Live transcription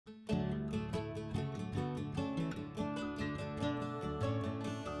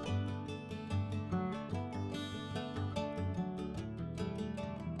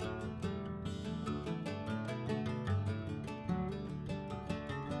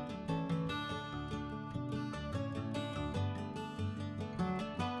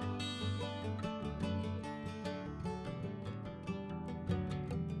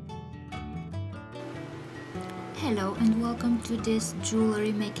Hello and welcome to this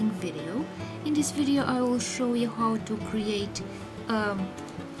jewelry making video. In this video I will show you how to create a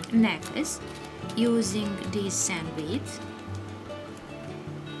necklace using these sand beads.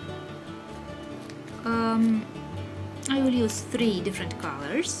 I will use 3 different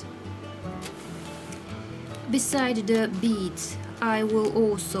colors. Beside the beads I will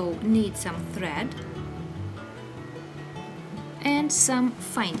also need some thread and some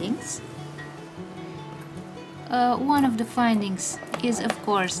findings. One of the findings is of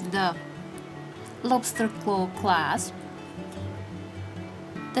course the lobster claw clasp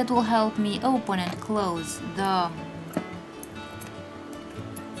that will help me open and close the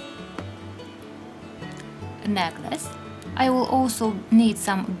necklace. I will also need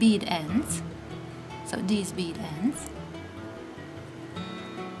some bead ends, so these bead ends.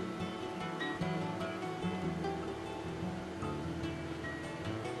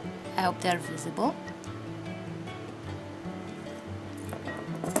 I hope they're visible.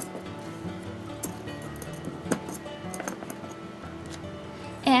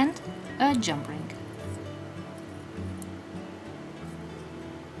 And a jump ring.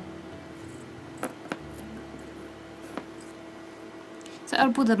 So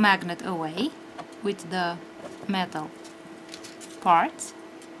I'll put the magnet away with the metal parts.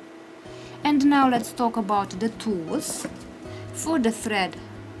 And now let's talk about the tools. For the thread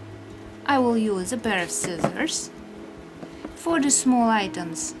I will use a pair of scissors. For the small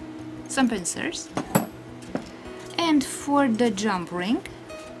items, some pincers. And for the jump ring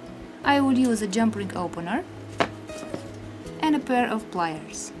I will use a jump ring opener and a pair of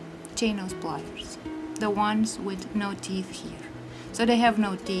pliers, chain nose pliers, the ones with no teeth here. So they have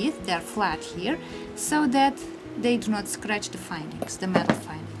no teeth, they are flat here, so that they do not scratch the findings, the metal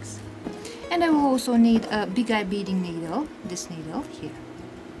findings. And I will also need a big eye beading needle, this needle here,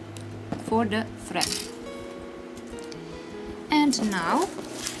 for the thread. And now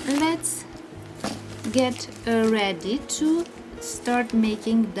let's get ready to start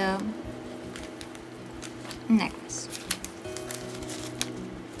making the necklace.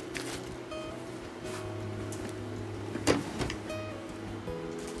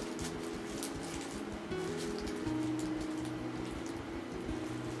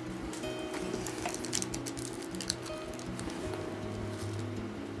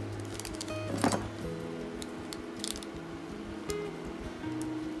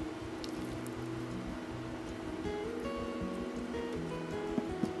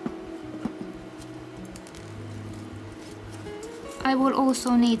 I will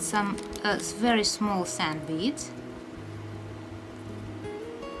also need some very small sand beads.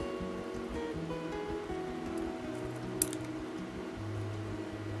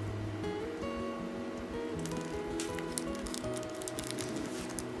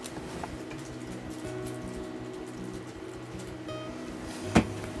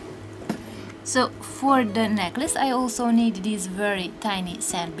 So for the necklace I also need these very tiny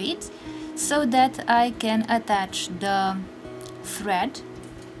sand beads so that I can attach the thread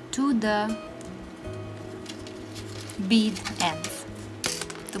to the bead ends,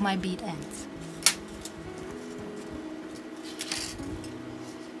 to my bead ends.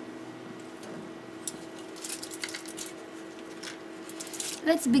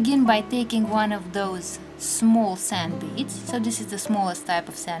 Let's begin by taking one of those small sand beads. So this is the smallest type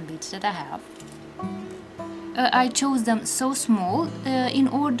of sand beads that I have. I chose them so small in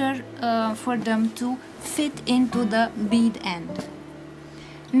order for them to fit into the bead end.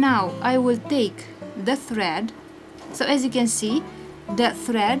 Now I will take the thread. So as you can see, the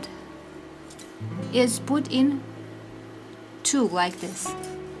thread is put in 2 like this.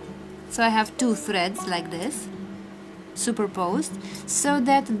 So I have 2 threads like this superposed so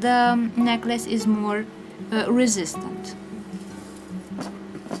that the necklace is more resistant.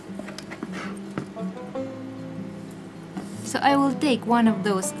 So I will take one of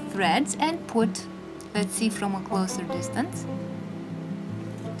those threads and put, let's see from a closer distance.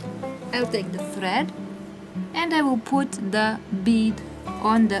 I'll take the thread and I will put the bead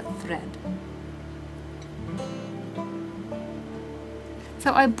on the thread.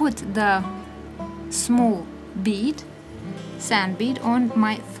 So I put the small bead, sand bead, on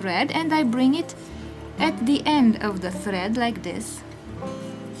my thread and I bring it at the end of the thread like this,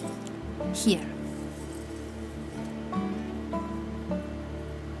 here.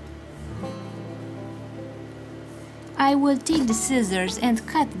 I will take the scissors and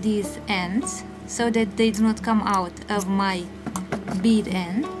cut these ends so that they do not come out of my bead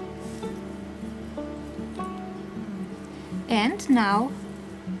end. And now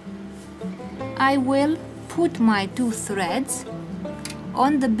I will put my 2 threads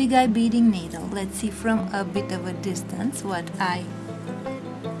on the big eye beading needle. Let's see from a bit of a distance what I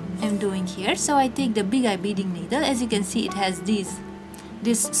am doing here. So I take the big eye beading needle. As you can see, it has this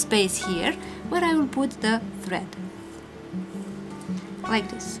space here where I will put the thread, like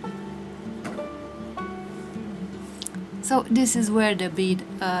this. So this is where the bead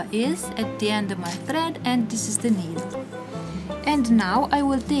is at the end of my thread, and this is the needle. And now I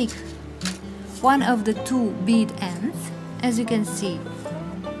will take one of the two bead ends. As you can see,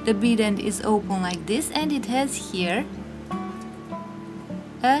 the bead end is open like this, and it has here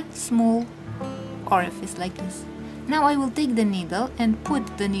a small orifice like this. Now I will take the needle and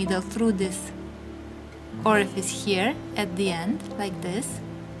put the needle through this orifice here at the end, like this,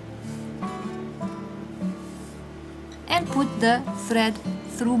 and put the thread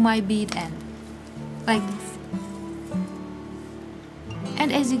through my bead end, like this.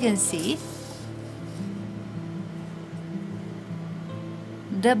 And as you can see,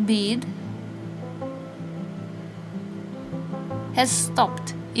 the bead has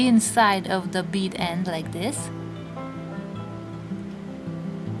stopped inside of the bead end like this,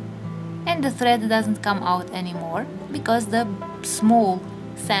 and the thread doesn't come out anymore because the small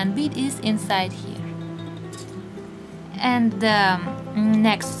sand bead is inside here. And the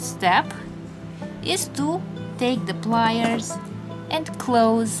next step is to take the pliers and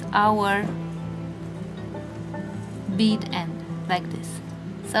close our bead end like this.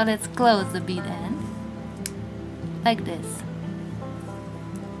 So let's close the bead end like this.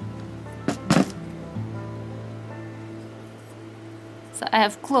 So I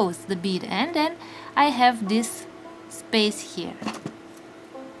have closed the bead end, and I have this space here.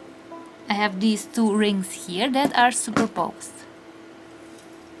 I have these two rings here that are superposed.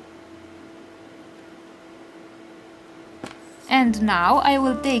 And now I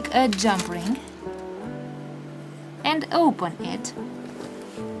will take a jump ring and open it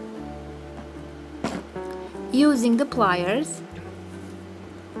using the pliers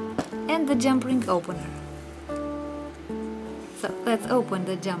and the jump ring opener. So let's open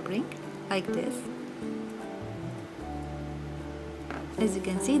the jump ring like this. As you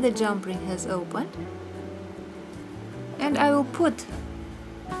can see, the jump ring has opened, and I will put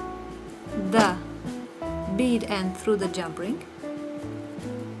the bead end through the jump ring,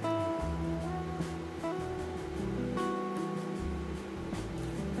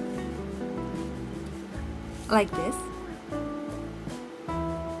 like this.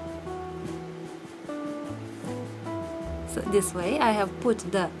 So this way I have put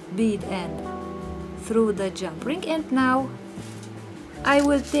the bead end through the jump ring, and now I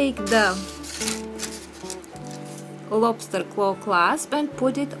will take the lobster claw clasp and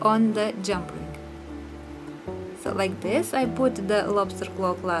put it on the jump ring. So like this, I put the lobster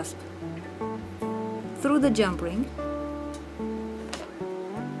claw clasp through the jump ring,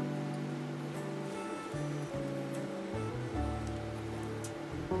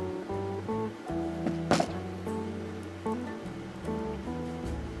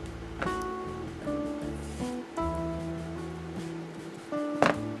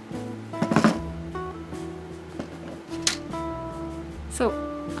 so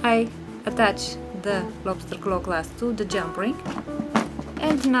I attach the lobster claw clasp to the jump ring,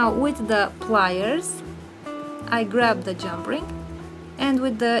 and now with the pliers I grab the jump ring, and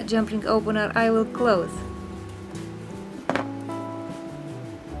with the jump ring opener I will close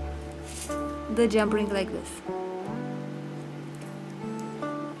the jump ring like this.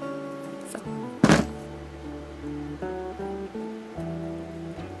 So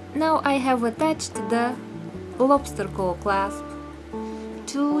now I have attached the lobster claw clasp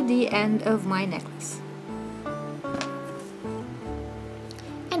to the end of my necklace.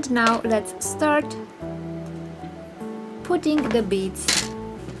 And now let's start putting the beads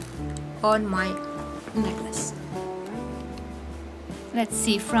on my necklace. Let's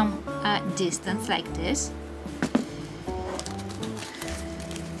see from a distance like this.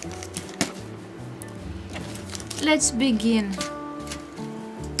 Let's begin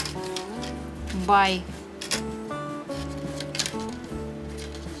by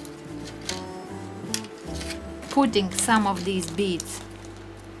putting some of these beads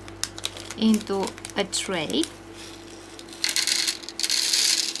into a tray.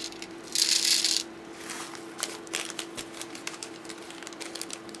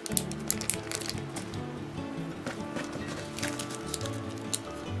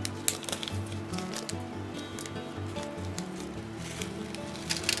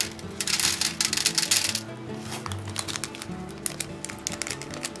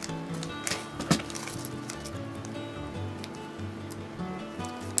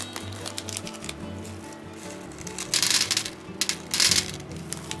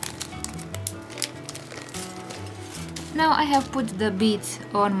 Now I have put the beads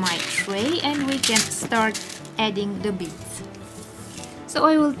on my tray and we can start adding the beads. So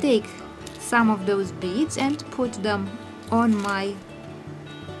I will take some of those beads and put them on my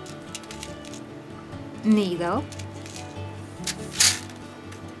needle.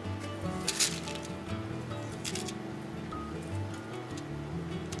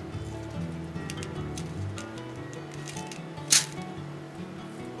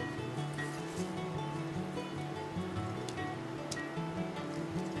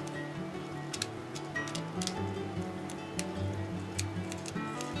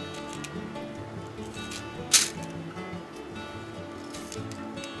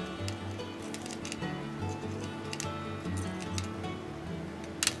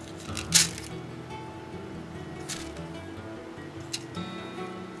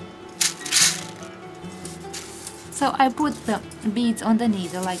 So I put the beads on the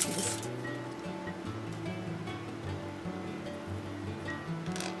needle like this.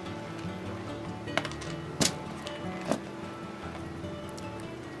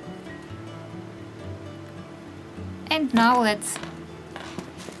 And now let's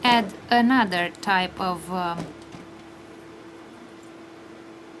add another type of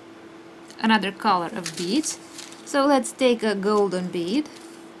another color of beads. So let's take a golden bead.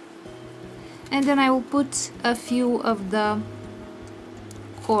 And then I will put a few of the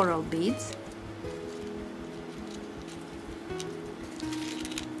coral beads.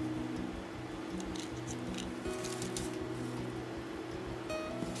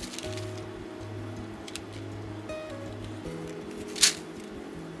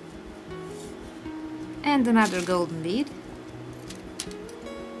 And another golden bead.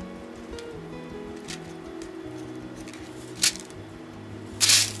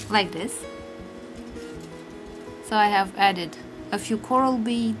 Like this. So I have added a few coral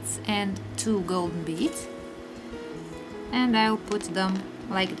beads and 2 golden beads, and I'll put them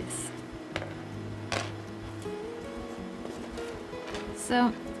like this.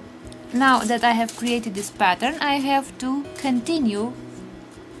 So now that I have created this pattern, I have to continue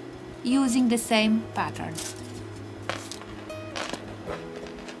using the same pattern.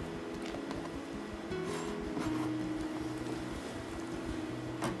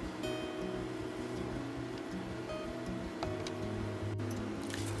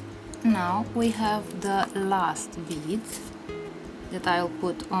 Now we have the last beads that I'll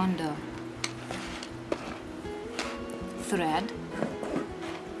put on the thread,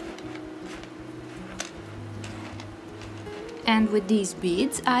 and with these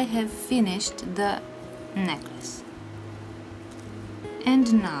beads I have finished the necklace.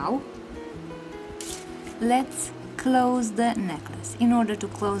 And now let's close the necklace. In order to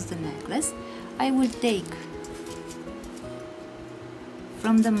close the necklace, I will take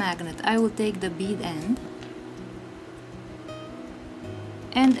from the magnet, I will take the bead end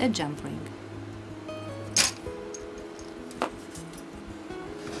and a jump ring.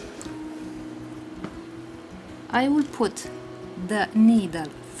 I will put the needle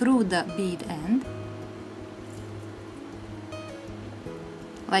through the bead end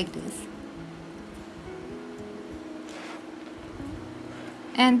like this,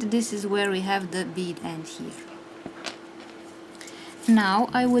 and this is where we have the bead end here. Now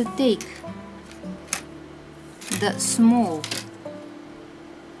I will take the small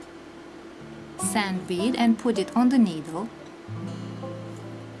sand bead and put it on the needle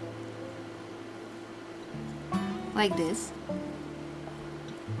like this.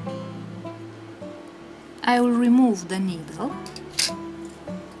 I will remove the needle,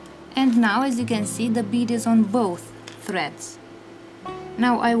 and now, as you can see, the bead is on both threads.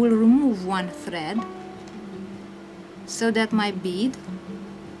 Now I will remove one thread so that my bead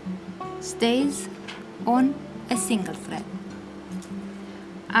stays on a single thread.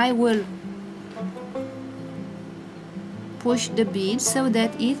 I will push the bead so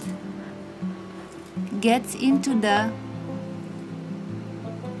that it gets into the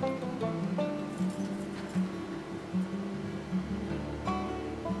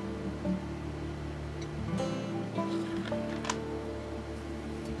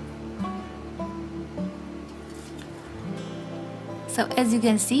So as you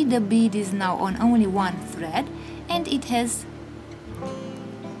can see, the bead is now on only one thread, and it has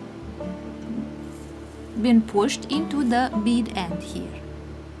been pushed into the bead end here.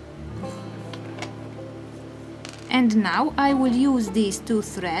 And now I will use these 2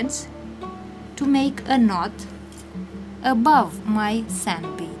 threads to make a knot above my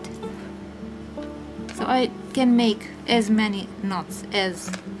sand bead. So I can make as many knots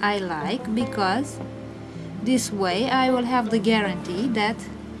as I like, because this way I will have the guarantee that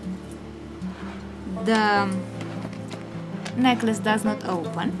the necklace does not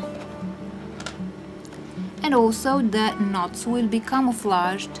open. And also the knots will be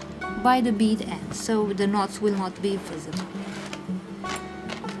camouflaged by the bead end, so the knots will not be visible.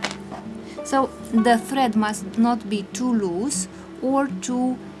 So the thread must not be too loose or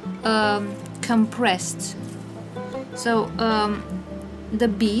too compressed. So the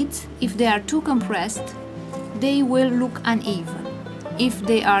beads, if they are too compressed, they will look uneven. If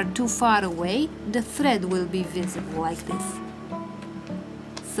they are too far away, the thread will be visible like this.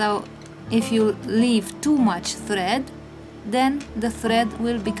 So if you leave too much thread, then the thread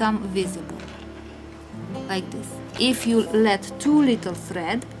will become visible like this. If you let too little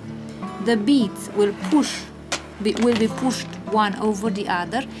thread, the beads will be pushed one over the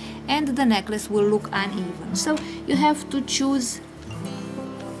other, and the necklace will look uneven. So you have to choose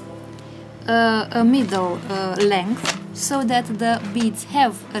a middle length, so that the beads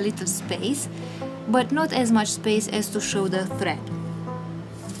have a little space, but not as much space as to show the thread.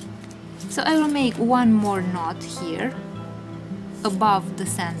 So I will make one more knot here above the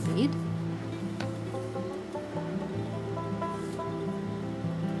sand bead.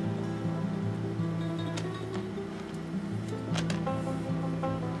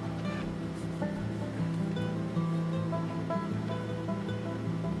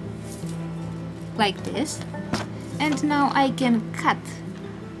 Like this. And now I can cut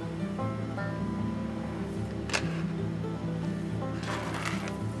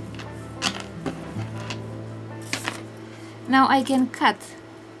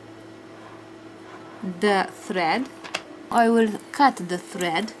the thread. I will cut the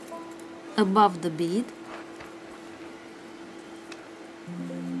thread above the bead.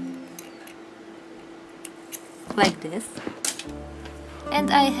 Like this. And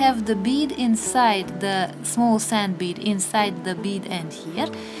I have the bead inside, the small sand bead inside the bead end here.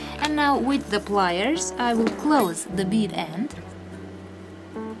 And now with the pliers I will close the bead end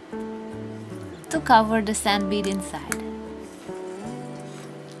to cover the sand bead inside.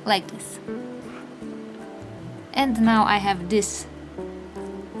 Like this. And now I have this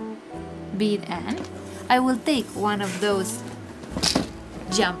bead end. I will take one of those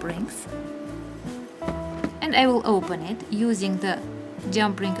jump rings and I will open it using the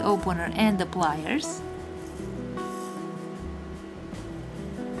jump ring opener and the pliers.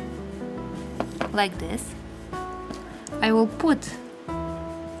 Like this. I will put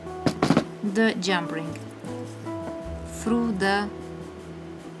the jump ring through the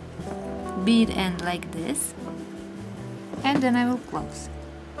bead end like this, and then I will close.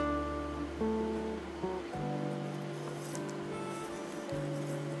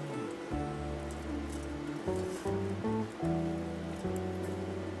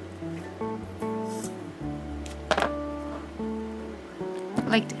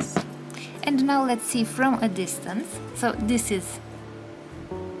 Like this. And now let's see from a distance. So this is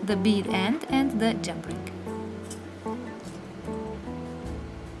the bead end and the jump ring.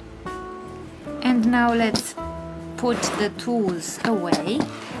 And now let's put the tools away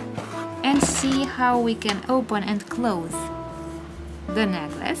and see how we can open and close the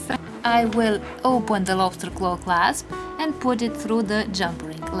necklace. I will open the lobster claw clasp and put it through the jump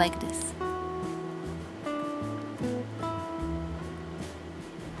ring like this.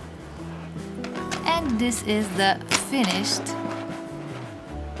 And this is the finished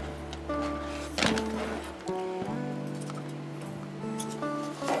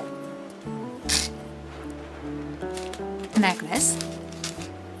necklace.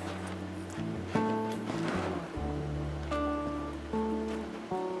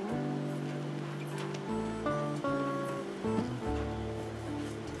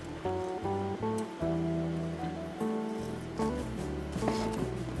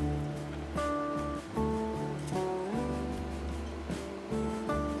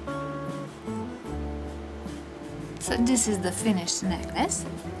 So this is the finished necklace.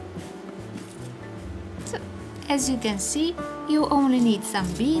 So as you can see, you only need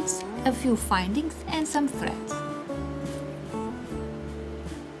some beads, a few findings and some threads.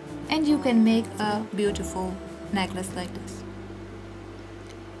 And you can make a beautiful necklace like this.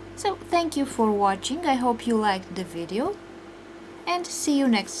 So thank you for watching. I hope you liked the video. And see you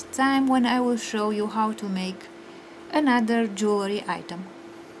next time when I will show you how to make another jewelry item.